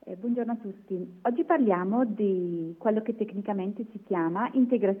Buongiorno a tutti. Oggi parliamo di quello che tecnicamente si chiama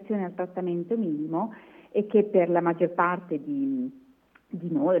integrazione al trattamento minimo e che per la maggior parte di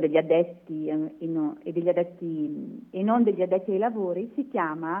noi, degli addetti e non degli addetti ai lavori, si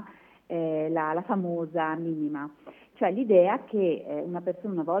chiama la famosa minima. Cioè l'idea che una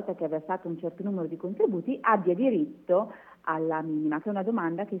persona, una volta che ha versato un certo numero di contributi, abbia diritto alla minima, che è una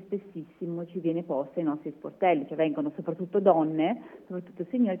domanda che spessissimo ci viene posta ai nostri sportelli, cioè vengono soprattutto donne, soprattutto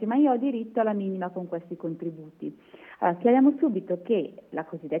signori, ma io ho diritto alla minima con questi contributi. Allora, chiariamo subito che la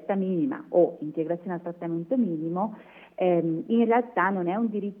cosiddetta minima o integrazione al trattamento minimo in realtà non è un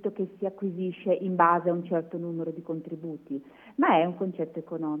diritto che si acquisisce in base a un certo numero di contributi, ma è un concetto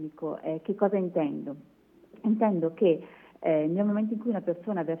economico. Che cosa intendo? Intendo che nel momento in cui una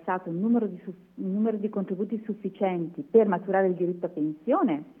persona ha versato un numero di contributi sufficienti per maturare il diritto a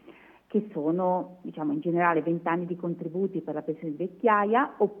pensione, che sono diciamo in generale 20 anni di contributi per la pensione di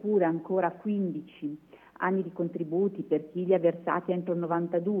vecchiaia, oppure ancora 15 anni di contributi per chi li ha versati entro il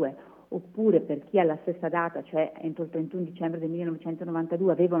 92, oppure per chi alla stessa data, cioè entro il 31 dicembre del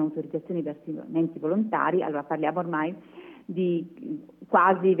 1992, aveva un'autorizzazione di versamenti volontari, allora parliamo ormai di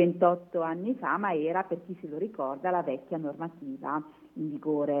quasi 28 anni fa, ma era, per chi se lo ricorda, la vecchia normativa in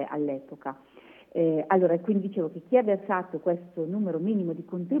vigore all'epoca. Allora, quindi dicevo che chi ha versato questo numero minimo di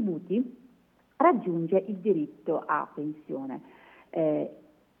contributi raggiunge il diritto a pensione.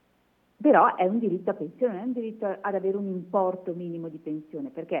 Però è un diritto a pensione, non è un diritto ad avere un importo minimo di pensione,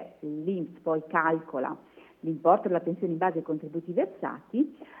 perché l'INPS poi calcola l'importo della pensione in base ai contributi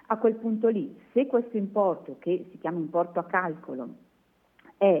versati. A quel punto lì, se questo importo, che si chiama importo a calcolo,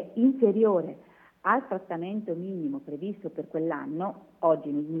 è inferiore al trattamento minimo previsto per quell'anno,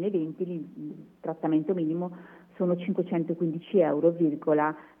 oggi nel 2020 il trattamento minimo sono 515 euro,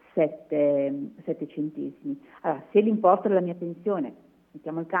 7 centesimi. Allora, se l'importo della mia pensione,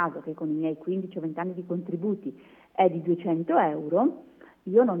 mettiamo il caso che con i miei 15 o 20 anni di contributi è di 200 euro,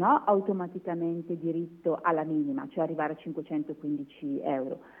 io non ho automaticamente diritto alla minima, cioè arrivare a 515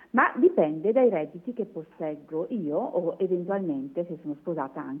 euro, ma dipende dai redditi che posseggo io o eventualmente, se sono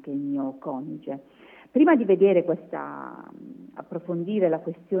sposata, anche il mio coniuge. Prima di vedere approfondire la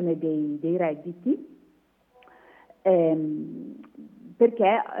questione dei redditi,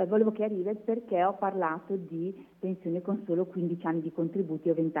 perché volevo chiarire perché ho parlato di pensione con solo 15 anni di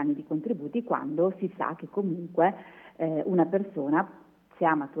contributi o 20 anni di contributi, quando si sa che comunque una persona, se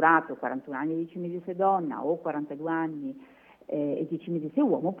ha maturato 41 anni e 10 mesi se donna o 42 anni e 10 mesi se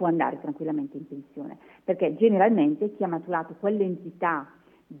uomo, può andare tranquillamente in pensione, perché generalmente chi ha maturato quell'entità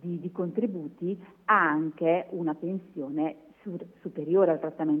di contributi ha anche una pensione superiore al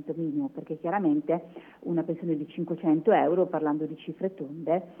trattamento minimo, perché chiaramente una pensione di 500 euro, parlando di cifre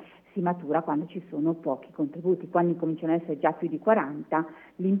tonde, si matura quando ci sono pochi contributi. Quando cominciano ad essere già più di 40,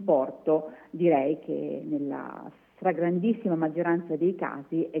 l'importo direi che nella stragrandissima maggioranza dei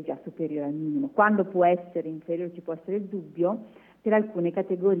casi è già superiore al minimo. Quando può essere inferiore, ci può essere il dubbio per alcune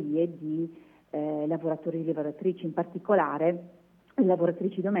categorie di lavoratori e lavoratrici, in particolare le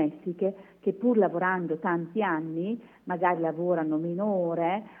lavoratrici domestiche, che pur lavorando tanti anni magari lavorano meno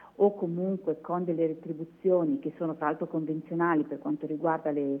ore o comunque con delle retribuzioni che sono tra l'altro convenzionali per quanto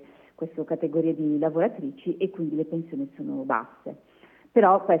riguarda queste categorie di lavoratrici, e quindi le pensioni sono basse.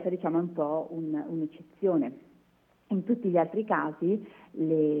 Però questa diciamo è un po' un'eccezione. In tutti gli altri casi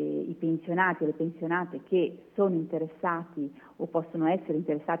i pensionati e le pensionate che sono interessati o possono essere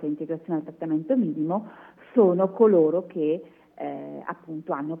interessati all'integrazione al trattamento minimo sono coloro che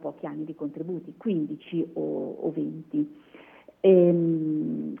appunto hanno pochi anni di contributi, 15 o 20.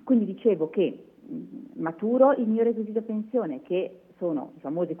 Quindi dicevo che maturo il mio requisito pensione, che sono i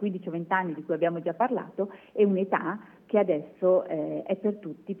famosi 15 o 20 anni di cui abbiamo già parlato, e un'età che adesso è per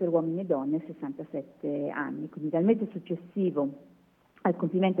tutti, per uomini e donne, 67 anni. Quindi dal mese successivo al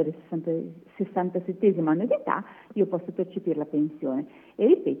compimento del 67esimo anno di età io posso percepire la pensione, e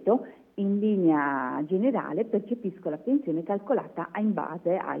ripeto, in linea generale percepisco la pensione calcolata in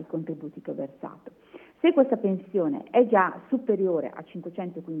base ai contributi che ho versato. Se questa pensione è già superiore a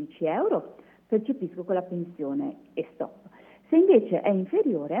 515 euro, percepisco quella pensione e stop. Se invece è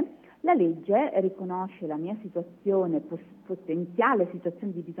inferiore, la legge riconosce la mia situazione, potenziale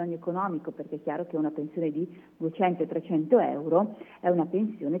situazione di bisogno economico, perché è chiaro che una pensione di 200-300 euro è una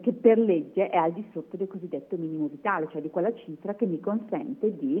pensione che per legge è al di sotto del cosiddetto minimo vitale, cioè di quella cifra che mi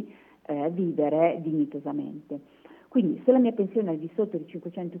consente di vivere dignitosamente. Quindi se la mia pensione è al di sotto di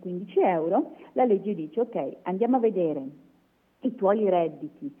 515 euro, la legge dice ok, andiamo a vedere i tuoi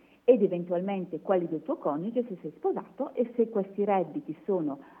redditi ed eventualmente quelli del tuo coniuge se sei sposato, e se questi redditi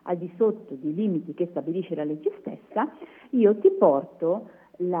sono al di sotto di limiti che stabilisce la legge stessa, io ti porto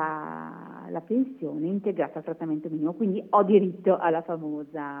la pensione integrata al trattamento minimo, quindi ho diritto alla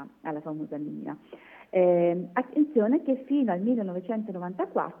famosa minima. Attenzione che fino al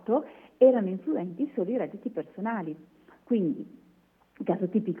 1994 erano influenti solo i redditi personali, quindi il caso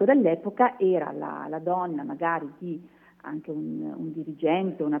tipico dell'epoca era la donna magari di anche un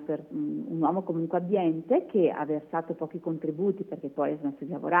dirigente, un uomo comunque abbiente che ha versato pochi contributi perché poi ha smesso di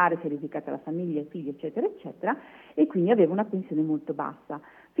lavorare, si è dedicata alla famiglia, ai figli, eccetera, eccetera, e quindi aveva una pensione molto bassa.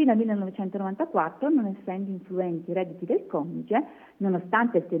 Fino al 1994, non essendo influenti i redditi del coniuge,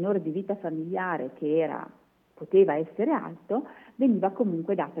 nonostante il tenore di vita familiare che poteva essere alto, veniva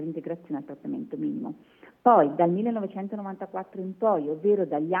comunque data l'integrazione al trattamento minimo. Poi dal 1994 in poi, ovvero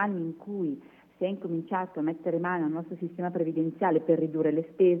dagli anni in cui si è incominciato a mettere mano al nostro sistema previdenziale per ridurre le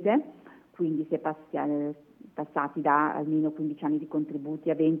spese, quindi si è passati da almeno 15 anni di contributi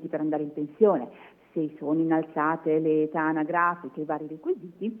a 20 per andare in pensione, si sono innalzate le età anagrafiche, i vari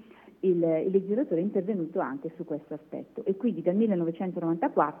requisiti, il legislatore è intervenuto anche su questo aspetto e quindi dal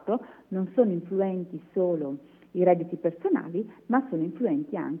 1994 non sono influenti solo i redditi personali, ma sono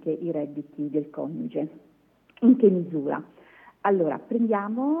influenti anche i redditi del coniuge. In che misura? Allora,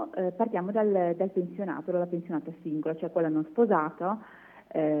 partiamo dal pensionato, dalla pensionata singola, cioè quella non sposata,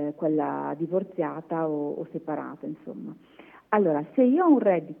 quella divorziata o separata, insomma. Allora, se io ho un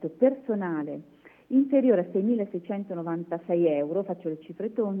reddito personale inferiore a 6.696 euro, faccio le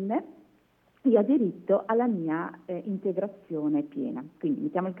cifre tonde, io ho diritto alla mia integrazione piena. Quindi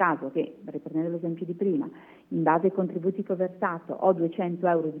mettiamo il caso che, riprendendo l'esempio di prima, in base ai contributi che ho versato ho 200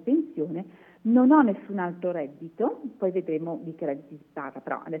 euro di pensione, non ho nessun altro reddito, poi vedremo di che redditi si parla,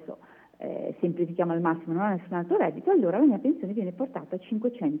 però adesso semplifichiamo al massimo, non ho nessun altro reddito, allora la mia pensione viene portata a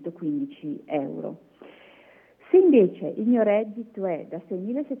 515 euro. Se invece il mio reddito è da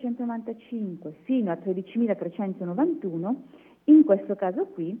 6.695 fino a 13.391, in questo caso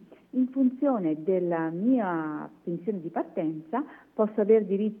qui, in funzione della mia pensione di partenza, posso aver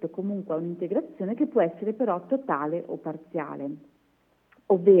diritto comunque a un'integrazione che può essere però totale o parziale,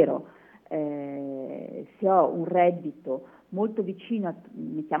 ovvero se ho un reddito molto vicino,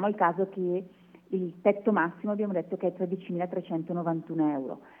 mettiamo il caso che il tetto massimo abbiamo detto che è 13.391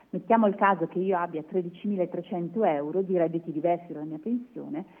 euro. Mettiamo il caso che io abbia 13.300 euro di redditi diversi dalla mia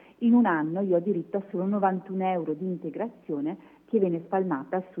pensione, in un anno io ho diritto a solo 91 euro di integrazione che viene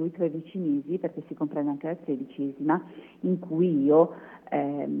spalmata sui 13 mesi, perché si comprende anche la 13esima, in cui io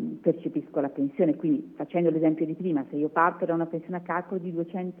percepisco la pensione. Quindi, facendo l'esempio di prima, se io parto da una pensione a calcolo di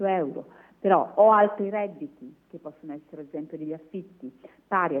 200 euro, però ho altri redditi, che possono essere ad esempio degli affitti,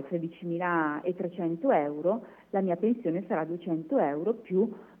 pari a 13.300 euro, la mia pensione sarà 200 euro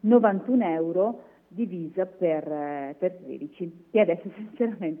più 91 euro divisa per 13, e adesso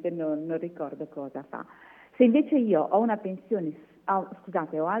sinceramente non ricordo cosa fa. Se invece io ho una pensione,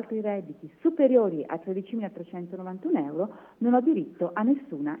 ho altri redditi superiori a 13.391 euro, non ho diritto a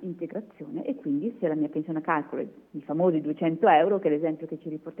nessuna integrazione e quindi se la mia pensione a calcolo è i famosi 200 euro, che è l'esempio che ci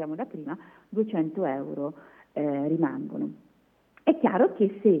riportiamo da prima, 200 euro rimangono. È chiaro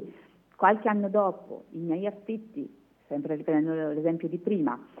che se qualche anno dopo i miei affitti, sempre riprendendo l'esempio di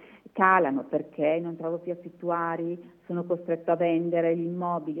prima, calano perché non trovo più affittuari, sono costretto a vendere gli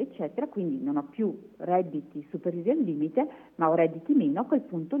immobili, eccetera, quindi non ho più redditi superiori al limite, ma ho redditi meno, a quel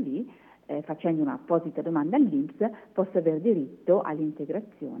punto lì, facendo un'apposita domanda all'INPS, posso aver diritto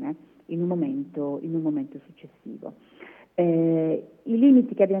all'integrazione in un momento successivo. I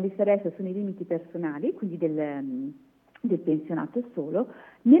limiti che abbiamo visto adesso sono i limiti personali, quindi del pensionato solo.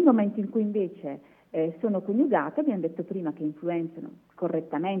 Nel momento in cui invece sono coniugate, abbiamo detto prima che influenzano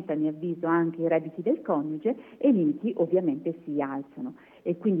correttamente, a mio avviso, anche i redditi del coniuge e i limiti ovviamente si alzano.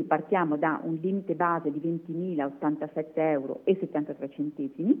 E quindi partiamo da un limite base di 20.087 euro e 73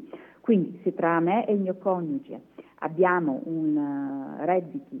 centesimi, quindi se tra me e il mio coniuge abbiamo un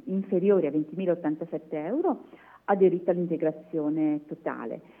redditi inferiori a 20.087 euro, ho diritto all'integrazione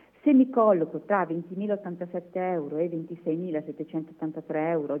totale. Se mi colloco tra 20.087 euro e 26.783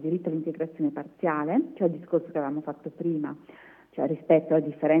 euro, ho diritto all'integrazione parziale, cioè il discorso che avevamo fatto prima, cioè rispetto alla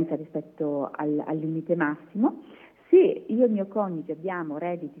differenza rispetto al limite massimo. Se io e il mio coniuge abbiamo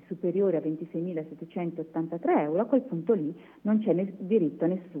redditi superiori a 26.783 euro, a quel punto lì non c'è diritto a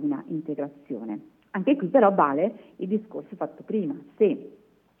nessuna integrazione. Anche qui però vale il discorso fatto prima. Se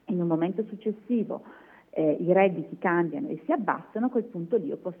in un momento successivo i redditi cambiano e si abbassano, a quel punto lì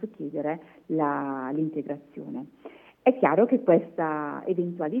io posso chiedere l'integrazione. È chiaro che questa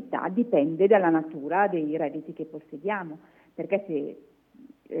eventualità dipende dalla natura dei redditi che possediamo, perché se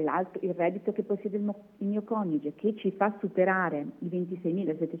il reddito che possiede il mio coniuge, che ci fa superare i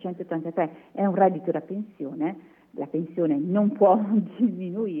 26.783, è un reddito da pensione, la pensione non può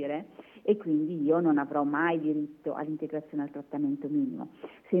diminuire e quindi io non avrò mai diritto all'integrazione al trattamento minimo.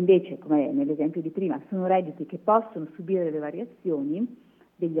 Se invece, come nell'esempio di prima, sono redditi che possono subire delle variazioni,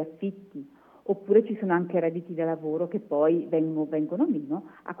 degli affitti, oppure ci sono anche redditi da lavoro che poi vengono meno,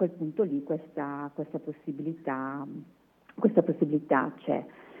 a quel punto lì questa possibilità c'è.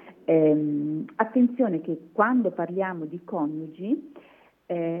 Attenzione che quando parliamo di coniugi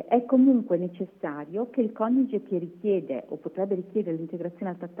è comunque necessario che il coniuge che richiede o potrebbe richiedere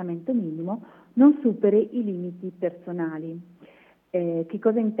l'integrazione al trattamento minimo non superi i limiti personali. Che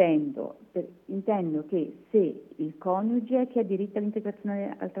cosa intendo? Intendo che se il coniuge che ha diritto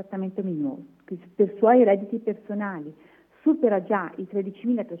all'integrazione al trattamento minimo per suoi redditi personali supera già i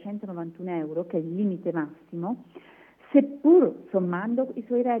 13.391 euro, che è il limite massimo, seppur sommando i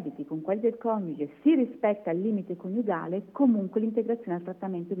suoi redditi con quelli del coniuge si rispetta il limite coniugale, comunque l'integrazione al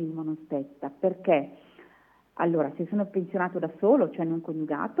trattamento minimo non spetta. Perché? Allora, se sono pensionato da solo, cioè non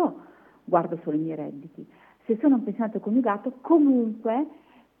coniugato, guardo solo i miei redditi. Se sono un pensionato coniugato, comunque,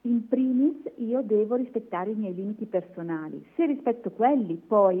 in primis, io devo rispettare i miei limiti personali. Se rispetto quelli,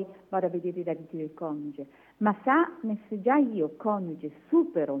 poi vado a vedere i redditi del coniuge. Ma se già io, coniuge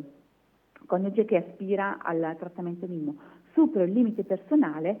che aspira al trattamento minimo, supero il limite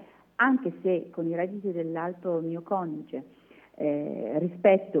personale, anche se con i redditi dell'altro mio coniuge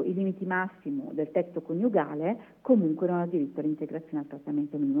rispetto i limiti massimo del tetto coniugale, comunque non ho diritto all'integrazione al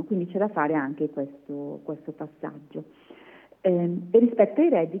trattamento minimo, quindi c'è da fare anche questo passaggio. E rispetto ai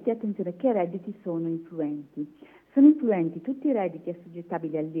redditi, attenzione, che redditi sono influenti? Sono influenti tutti i redditi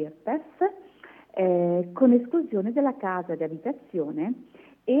assoggettabili all'IRPEF, con esclusione della casa di abitazione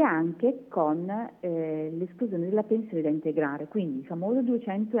e anche con l'esclusione della pensione da integrare, quindi il famoso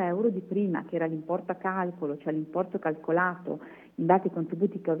 200 euro di prima, che era l'importo a calcolo, cioè l'importo calcolato in base ai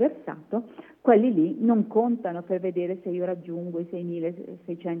contributi che ho versato, quelli lì non contano per vedere se io raggiungo i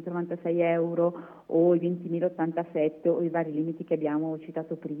 6.696 euro o i 20.087 o i vari limiti che abbiamo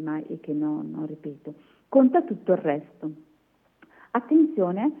citato prima e che non ripeto. Conta tutto il resto.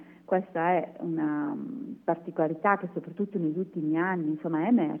 Attenzione, questa è una particolarità che soprattutto negli ultimi anni è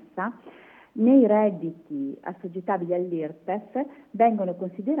emersa, nei redditi assoggettabili all'IRPEF vengono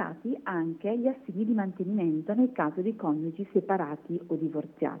considerati anche gli assegni di mantenimento nel caso di coniugi separati o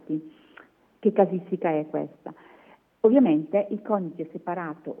divorziati. Che casistica è questa? Ovviamente il coniuge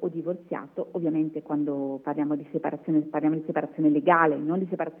separato o divorziato, ovviamente quando parliamo di separazione legale, non di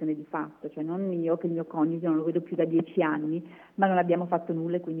separazione di fatto, cioè non io che il mio coniuge non lo vedo più da 10 anni, ma non abbiamo fatto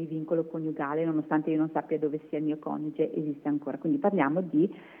nulla e quindi vincolo coniugale, nonostante io non sappia dove sia il mio coniuge, esiste ancora. Quindi parliamo di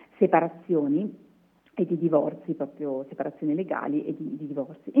separazioni e di divorzi, proprio separazioni legali e di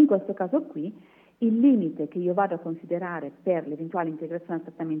divorzi. In questo caso qui il limite che io vado a considerare per l'eventuale integrazione al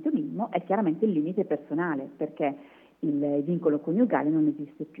trattamento minimo è chiaramente il limite personale, perché il vincolo coniugale non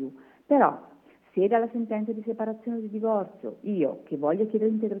esiste più. Però se dalla sentenza di separazione o di divorzio io, che voglio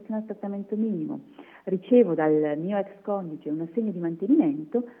chiedere l'integrazione al trattamento minimo, ricevo dal mio ex coniuge un assegno di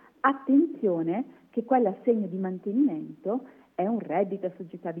mantenimento, attenzione che quell'assegno di mantenimento è un reddito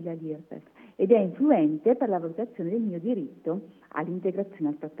assoggettabile all'IRPEF ed è influente per la valutazione del mio diritto all'integrazione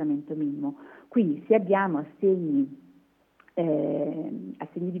al trattamento minimo. Quindi se abbiamo assegni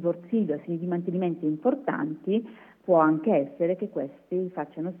divorzili, assegni di mantenimento importanti, può anche essere che questi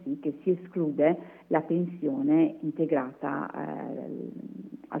facciano sì che si esclude la pensione integrata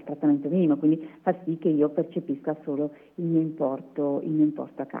al trattamento minimo, quindi fa sì che io percepisca solo il mio importo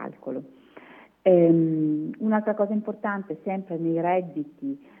a calcolo. Un'altra cosa importante, sempre nei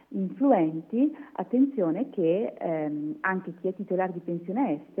redditi influenti, attenzione che anche chi è titolare di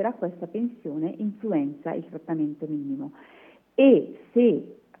pensione estera, questa pensione influenza il trattamento minimo. E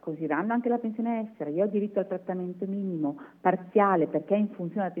se, considerando anche la pensione estera, io ho diritto al trattamento minimo parziale perché è in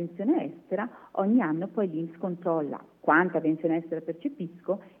funzione della pensione estera, ogni anno poi l'INPS controlla quanta pensione estera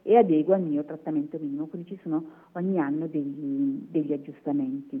percepisco e adegua al mio trattamento minimo, quindi ci sono ogni anno degli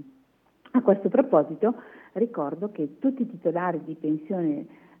aggiustamenti. A questo proposito ricordo che tutti i titolari di pensione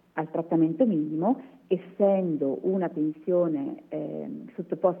al trattamento minimo, essendo una pensione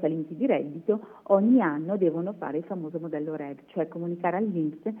sottoposta a limiti di reddito, ogni anno devono fare il famoso modello RED, cioè comunicare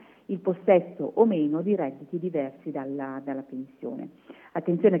all'INPS il possesso o meno di redditi diversi dalla pensione.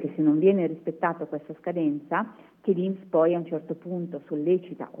 Attenzione che se non viene rispettata questa scadenza, che l'INPS poi a un certo punto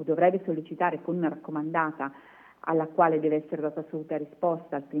sollecita o dovrebbe sollecitare con una raccomandata alla quale deve essere data assoluta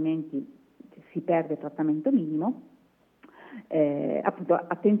risposta, altrimenti si perde il trattamento minimo, appunto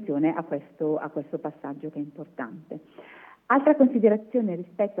attenzione a questo passaggio che è importante. Altra considerazione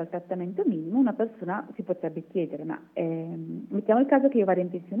rispetto al trattamento minimo, una persona si potrebbe chiedere, ma mettiamo il caso che io vada in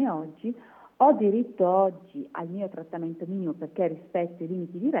pensione oggi, ho diritto oggi al mio trattamento minimo perché rispetto i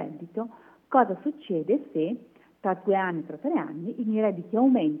limiti di reddito, cosa succede se tra 2 anni, tra 3 anni, i miei redditi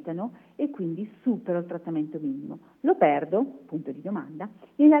aumentano e quindi supero il trattamento minimo? Lo perdo? Punto di domanda.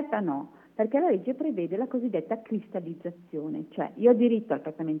 In realtà no, perché la legge prevede la cosiddetta cristallizzazione, cioè io ho diritto al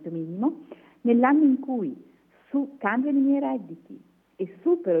trattamento minimo nell'anno in cui cambiano i miei redditi e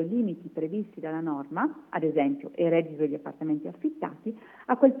supero i limiti previsti dalla norma, ad esempio il reddito degli appartamenti affittati,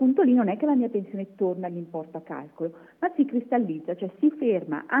 a quel punto lì non è che la mia pensione torna all'importo a calcolo, ma si cristallizza, cioè si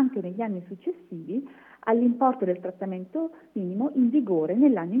ferma anche negli anni successivi all'importo del trattamento minimo in vigore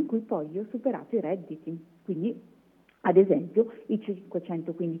nell'anno in cui poi io ho superato i redditi. Quindi, ad esempio, i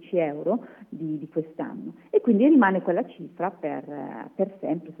 515 euro di quest'anno. E quindi rimane quella cifra per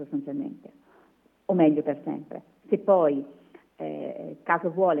sempre sostanzialmente, o meglio per sempre. Se poi caso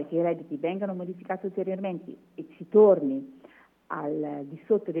vuole che i redditi vengano modificati ulteriormente e si torni al di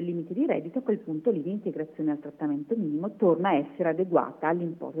sotto del limite di reddito, a quel punto lì l'integrazione al trattamento minimo torna a essere adeguata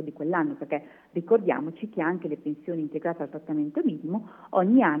all'importo di quell'anno, perché ricordiamoci che anche le pensioni integrate al trattamento minimo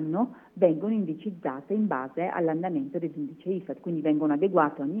ogni anno vengono indicizzate in base all'andamento dell'indice IFAD, quindi vengono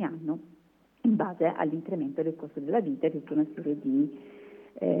adeguate ogni anno in base all'incremento del costo della vita e tutta una serie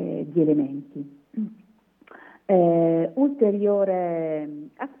di elementi. Ulteriore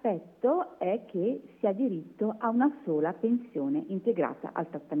aspetto è che si ha diritto a una sola pensione integrata al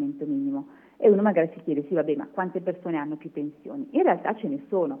trattamento minimo e uno magari si chiede sì vabbè ma quante persone hanno più pensioni? In realtà ce ne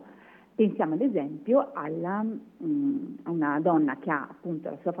sono. Pensiamo ad esempio a una donna che ha appunto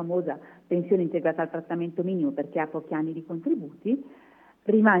la sua famosa pensione integrata al trattamento minimo perché ha pochi anni di contributi,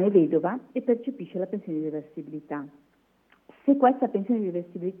 rimane vedova e percepisce la pensione di reversibilità. Se questa pensione di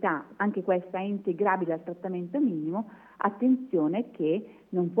reversibilità, anche questa è integrabile al trattamento minimo, attenzione che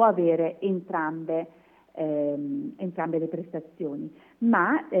non può avere entrambe le prestazioni,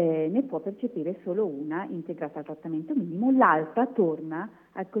 ma ne può percepire solo una integrata al trattamento minimo, l'altra torna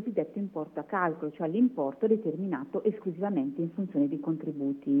al cosiddetto importo a calcolo, cioè l'importo determinato esclusivamente in funzione dei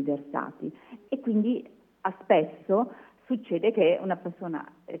contributi versati. E quindi spesso succede che una persona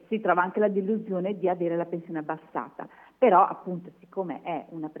si trova anche la delusione di avere la pensione abbassata, però appunto siccome è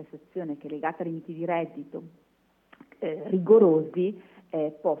una prestazione che è legata a limiti di reddito rigorosi,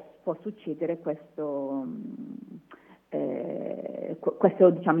 può succedere questo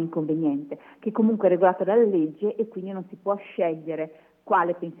diciamo inconveniente, che comunque è regolato dalla legge e quindi non si può scegliere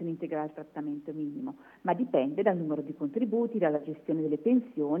quale pensione integrare al trattamento minimo, ma dipende dal numero di contributi, dalla gestione delle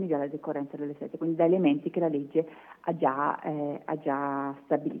pensioni, dalla decorrenza delle sette, quindi da elementi che la legge ha già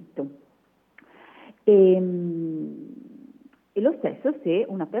stabilito. E lo stesso se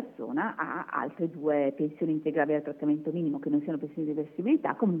una persona ha altre 2 pensioni integrabili al trattamento minimo che non siano pensioni di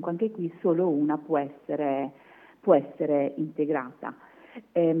reversibilità, comunque anche qui solo una può essere integrata.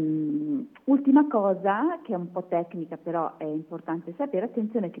 Ultima cosa, che è un po' tecnica però è importante sapere,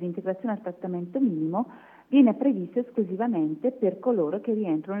 attenzione che l'integrazione al trattamento minimo viene prevista esclusivamente per coloro che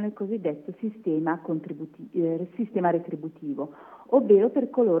rientrano nel cosiddetto sistema retributivo, ovvero per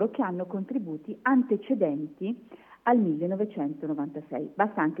coloro che hanno contributi antecedenti al 1996,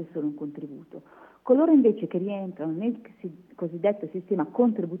 basta anche solo un contributo. Coloro invece che rientrano nel cosiddetto sistema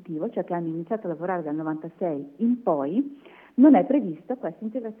contributivo, cioè che hanno iniziato a lavorare dal 96 in poi, non è prevista questa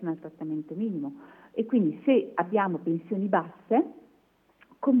integrazione al trattamento minimo e quindi se abbiamo pensioni basse,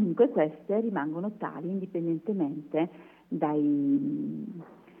 comunque queste rimangono tali indipendentemente dai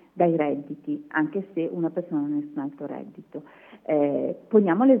redditi, anche se una persona non ha nessun altro reddito.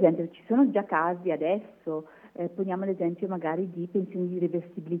 Poniamo l'esempio, ci sono già casi adesso, poniamo l'esempio magari di pensioni di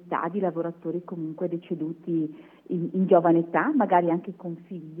reversibilità di lavoratori comunque deceduti in giovane età, magari anche con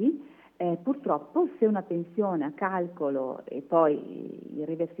figli. Purtroppo se una pensione a calcolo e poi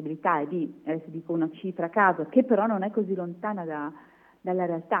irreversibilità è di, adesso dico una cifra a caso, che però non è così lontana dalla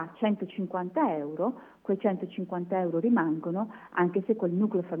realtà, 150 euro, quei 150 euro rimangono anche se quel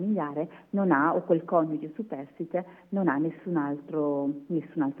nucleo familiare non ha, o quel coniuge superstite, non ha nessun altro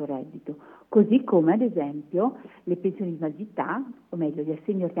reddito. Così come ad esempio le pensioni di invalidità, o meglio gli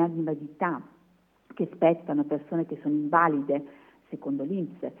assegni ordinari di invalidità che spettano a persone che sono invalide secondo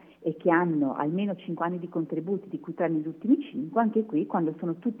l'INPS e che hanno almeno 5 anni di contributi, di cui 3 negli ultimi 5, anche qui quando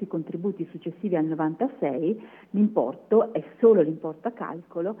sono tutti contributi successivi al 96 l'importo è solo l'importo a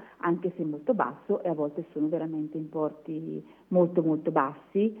calcolo, anche se molto basso e a volte sono veramente importi molto molto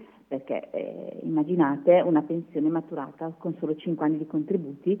bassi, perché immaginate una pensione maturata con solo 5 anni di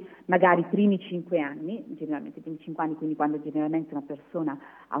contributi, magari i primi 5 anni, generalmente i primi 5 anni, quindi quando generalmente una persona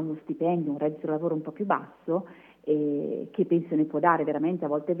ha uno stipendio, un reddito di lavoro un po' più basso, che pensione può dare. Veramente a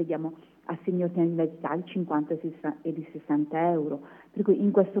volte vediamo assegni universali 50 e di 60 euro, per cui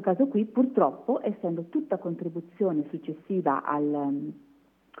in questo caso qui purtroppo, essendo tutta contribuzione successiva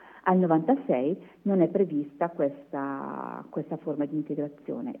al 96, non è prevista questa forma di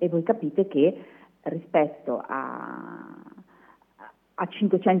integrazione, e voi capite che rispetto a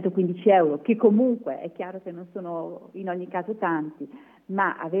 515 euro, che comunque è chiaro che non sono in ogni caso tanti,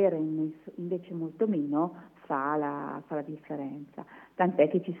 ma avere invece molto meno fa la differenza. Tant'è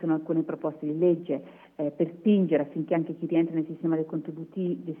che ci sono alcune proposte di legge per spingere affinché anche chi rientra nel sistema del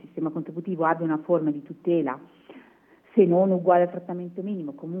sistema contributivo abbia una forma di tutela, se non uguale al trattamento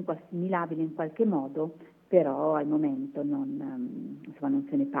minimo, comunque assimilabile in qualche modo, però al momento non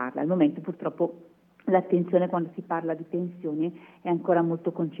se ne parla. Al momento purtroppo l'attenzione quando si parla di pensioni è ancora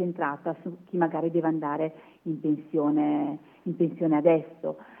molto concentrata su chi magari deve andare in pensione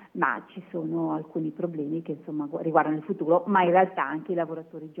adesso, ma ci sono alcuni problemi che insomma riguardano il futuro, ma in realtà anche i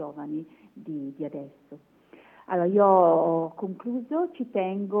lavoratori giovani di adesso. Allora, io ho concluso, ci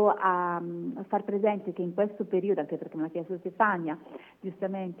tengo a far presente che in questo periodo, anche perché me l'ha chiesto Stefania,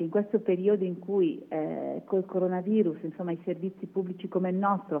 giustamente in questo periodo in cui col coronavirus insomma i servizi pubblici come il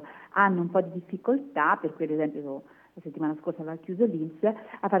nostro hanno un po' di difficoltà, per cui ad esempio la settimana scorsa aveva chiuso l'INPS,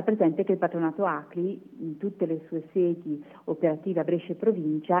 a far presente che il patronato Acli in tutte le sue sedi operative a Brescia e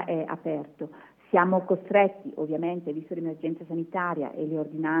provincia è aperto. Siamo costretti, ovviamente, visto l'emergenza sanitaria e le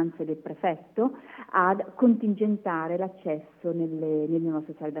ordinanze del prefetto, a contingentare l'accesso nelle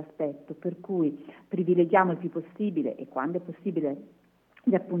nostre sale d'aspetto, per cui privilegiamo il più possibile, e quando è possibile,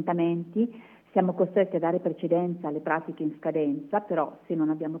 gli appuntamenti. Siamo costretti a dare precedenza alle pratiche in scadenza, però se non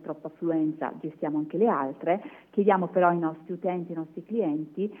abbiamo troppa affluenza gestiamo anche le altre. Chiediamo però ai nostri utenti, ai nostri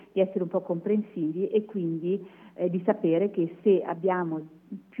clienti, di essere un po' comprensivi e quindi di sapere che se abbiamo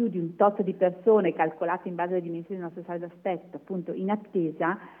più di un tot di persone calcolate in base alle dimensioni delle nostre sale d'aspetto, appunto in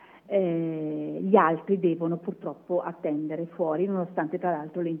attesa, gli altri devono purtroppo attendere fuori, nonostante tra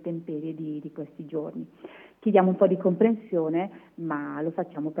l'altro le intemperie di questi giorni. Chiediamo un po' di comprensione, ma lo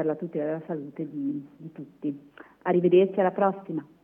facciamo per la tutela della salute di tutti. Arrivederci, alla prossima.